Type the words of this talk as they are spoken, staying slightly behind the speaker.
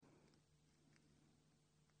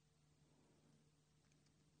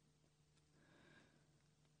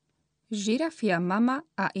Žirafia mama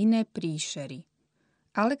a iné príšery.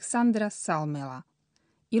 Alexandra Salmela.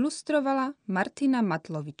 Ilustrovala Martina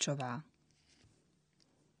Matlovičová.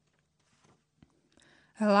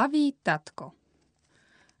 Hlavý tatko.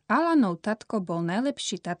 Alanov tatko bol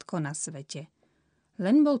najlepší tatko na svete.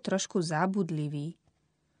 Len bol trošku zábudlivý.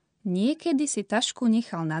 Niekedy si tašku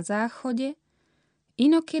nechal na záchode,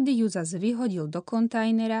 inokedy ju zas vyhodil do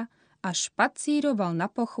kontajnera a špacíroval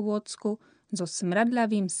na pochôdzku so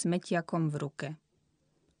smradľavým smetiakom v ruke.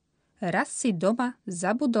 Raz si doma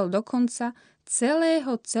zabudol dokonca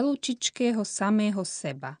celého celúčičkého samého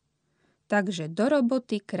seba. Takže do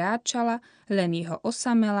roboty kráčala len jeho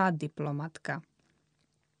osamelá diplomatka.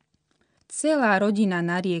 Celá rodina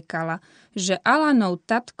nariekala, že Alanov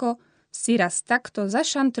tatko si raz takto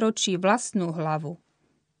zašantročí vlastnú hlavu.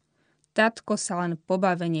 Tatko sa len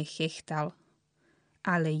pobavene chechtal.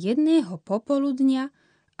 Ale jedného popoludnia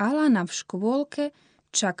Alana v škôlke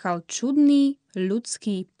čakal čudný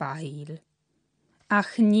ľudský pahýľ.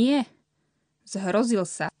 Ach nie, zhrozil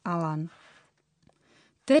sa Alan.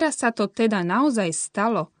 Teraz sa to teda naozaj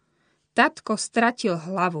stalo. Tatko stratil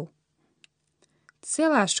hlavu.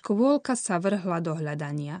 Celá škôlka sa vrhla do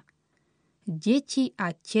hľadania. Deti a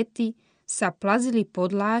tety sa plazili po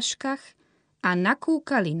dláškach a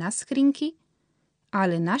nakúkali na skrinky,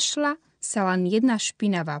 ale našla sa len jedna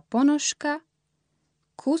špinavá ponožka,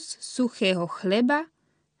 kus suchého chleba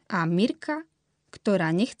a Mirka,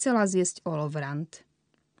 ktorá nechcela zjesť olovrant.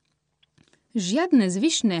 Žiadne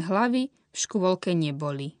zvyšné hlavy v škôlke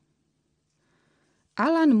neboli.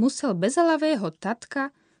 Alan musel bez hlavého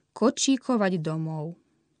tatka kočíkovať domov.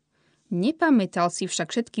 Nepamätal si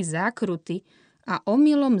však všetky zákruty a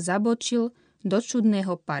omylom zabočil do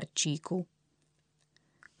čudného parčíku.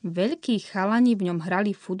 Veľkí chalani v ňom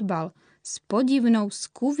hrali futbal s podivnou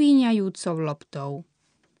skuvíňajúcou loptou.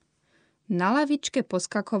 Na lavičke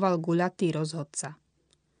poskakoval guľatý rozhodca.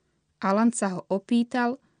 Alan sa ho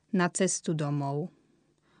opýtal na cestu domov.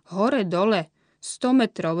 Hore dole, 100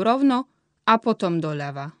 metrov rovno a potom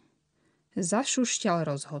doľava. Zašušťal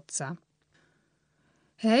rozhodca.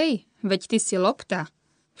 Hej, veď ty si lopta,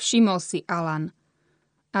 všimol si Alan.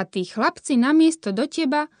 A tí chlapci namiesto do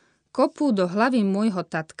teba kopú do hlavy môjho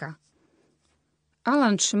tatka.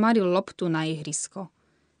 Alan šmaril loptu na ihrisko.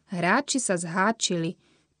 Hráči sa zháčili,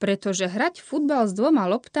 pretože hrať futbal s 2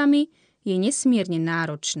 loptami je nesmierne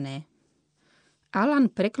náročné. Alan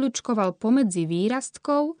prekľučkoval pomedzi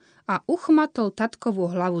výrastkov a uchmatol tatkovú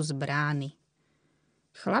hlavu z brány.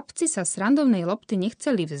 Chlapci sa srandovnej lopty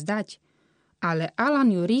nechceli vzdať, ale Alan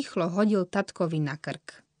ju rýchlo hodil tatkovi na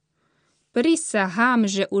krk. Prisahám,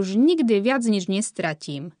 že už nikdy viac nič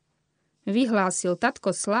nestratím, vyhlásil tatko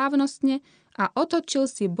slávnostne a otočil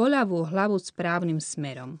si boľavú hlavu správnym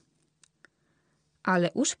smerom.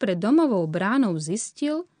 Ale už pred domovou bránou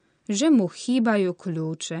zistil, že mu chýbajú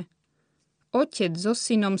kľúče. Otec so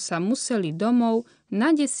synom sa museli domov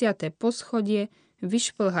na 10. poschodie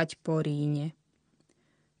vyšplhať po Ríne.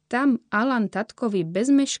 Tam Alan tatkovi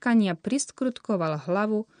bez meškania priskrutkoval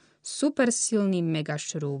hlavu supersilným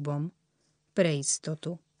megašrúbom. Pre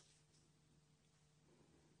istotu.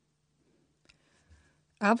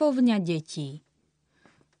 Avovňa detí.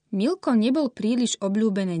 Milko nebol príliš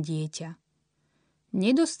obľúbené dieťa.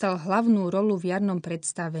 Nedostal hlavnú rolu v jarnom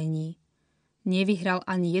predstavení. Nevyhral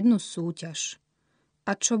ani jednu súťaž.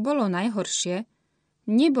 A čo bolo najhoršie,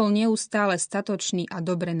 nebol neustále statočný a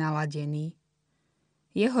dobre naladený.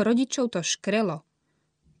 Jeho rodičov to škrelo,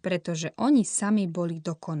 pretože oni sami boli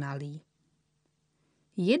dokonalí.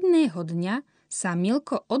 Jedného dňa sa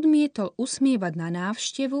Milko odmietol usmievať na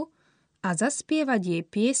návštevu a zaspievať jej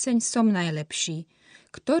pieseň Som najlepší,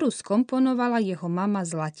 ktorú skomponovala jeho mama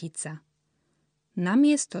Zlatica.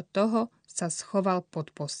 Namiesto toho sa schoval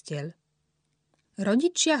pod posteľ.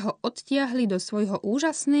 Rodičia ho odtiahli do svojho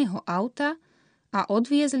úžasného auta a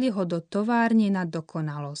odviezli ho do továrne na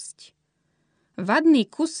dokonalosť. Vadný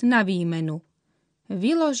kus na výmenu,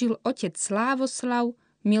 vyložil otec Slávoslav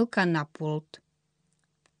Milka na pult.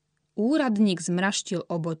 Úradník zmraštil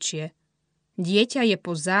obočie. Dieťa je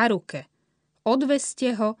po záruke.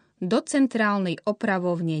 Odvezte ho do centrálnej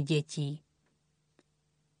opravovne detí.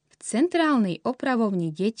 V centrálnej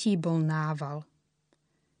opravovni detí bol nával.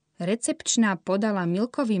 Recepčná podala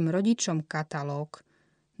Milkovým rodičom katalóg.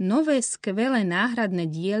 Nové skvelé náhradné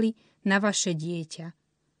diely na vaše dieťa.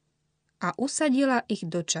 A usadila ich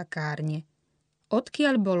do čakárne,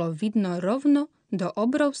 odkiaľ bolo vidno rovno do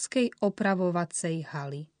obrovskej opravovacej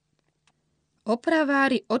haly.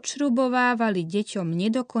 Opravári odšrubovávali deťom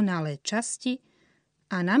nedokonalé časti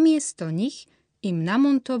a namiesto nich im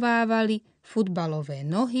namontovávali futbalové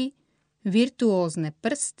nohy, virtuózne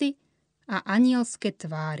prsty a anielské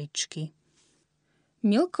tváričky.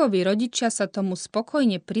 Milkovi rodičia sa tomu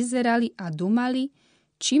spokojne prizerali a dumali,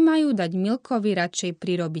 či majú dať Milkovi radšej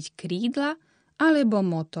prirobiť krídla alebo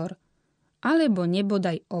motor, alebo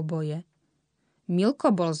nebodaj oboje. Milko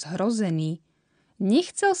bol zhrozený.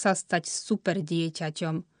 Nechcel sa stať super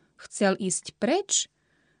dieťaťom, chcel ísť preč,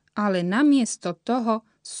 ale namiesto toho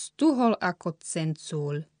stuhol ako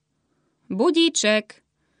cencúľ. Budíček!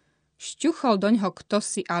 Šťuchol doňho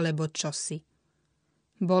ktosi alebo čosi.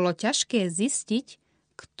 Bolo ťažké zistiť,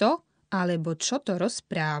 kto alebo čo to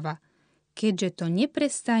rozpráva, keďže to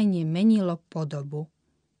neprestajne menilo podobu.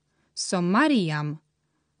 Som Mariam.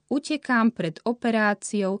 Utekám pred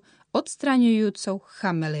operáciou odstraňujúcou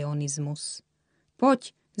chameleonizmus.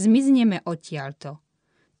 Poď, zmizneme odtiaľto.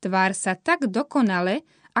 Tvár sa tak dokonale,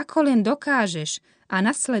 ako len dokážeš a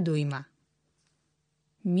nasleduj ma.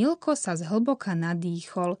 Milko sa zhlboka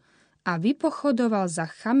nadýchol a vypochodoval za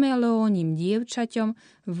chameleónnym dievčaťom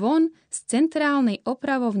von z centrálnej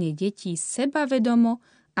opravovne detí sebavedomo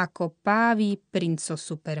ako pávý princo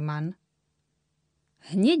Superman.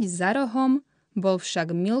 Hneď za rohom bol však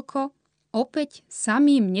Milko opäť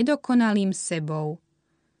samým nedokonalým sebou.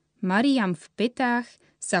 Mariam v petách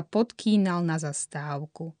sa podkýnal na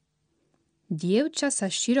zastávku. Dievča sa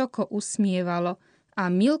široko usmievalo a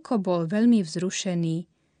Milko bol veľmi vzrušený,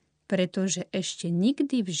 pretože ešte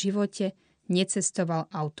nikdy v živote necestoval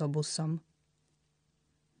autobusom.